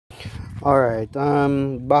Alright,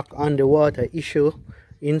 back on the water issue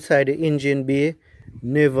inside the engine bay.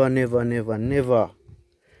 Never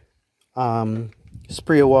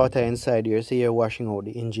spray water inside here. Say you're washing out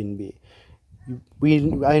the engine bay.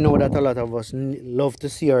 I know that a lot of us love to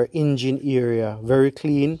see our engine area very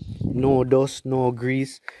clean, no dust, no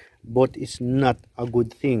grease, but it's not a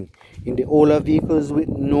good thing. In the older vehicles with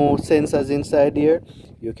no sensors inside there,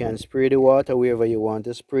 you can spray the water wherever you want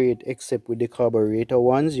to spray it, except with the carburetor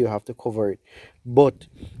ones, you have to cover it. But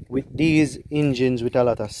with these engines with a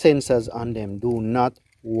lot of sensors on them, do not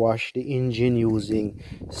wash the engine using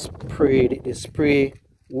spray the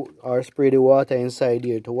water inside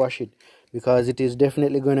here to wash it, because it is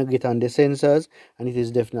definitely going to get on the sensors and it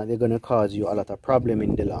is definitely going to cause you a lot of problem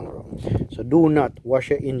in the long run. So do not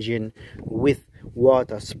wash your engine with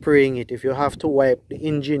water, spraying it. If you have to wipe the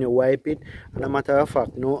engine, you wipe it. And a matter of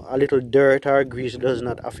fact, no, a little dirt or grease does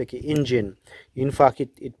not affect the engine. In fact,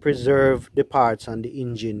 it preserves the parts on the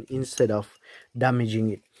engine instead of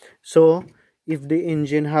damaging it. So if the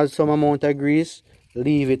engine has some amount of grease,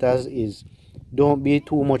 leave it as is. Don't be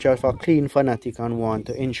too much of a clean fanatic and want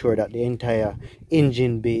to ensure that the entire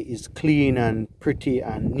engine bay is clean and pretty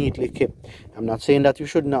and neatly kept. I'm not saying that you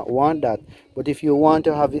should not want that, but if you want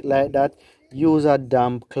to have it like that, use a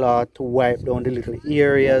damp cloth to wipe down the little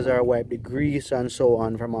areas or wipe the grease and so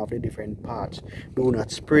on from off the different parts. Do not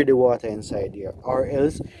spray the water inside here, or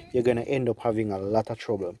else you're going to end up having a lot of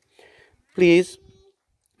trouble. Please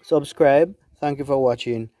subscribe. Thank you for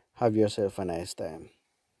watching. Have yourself a nice time.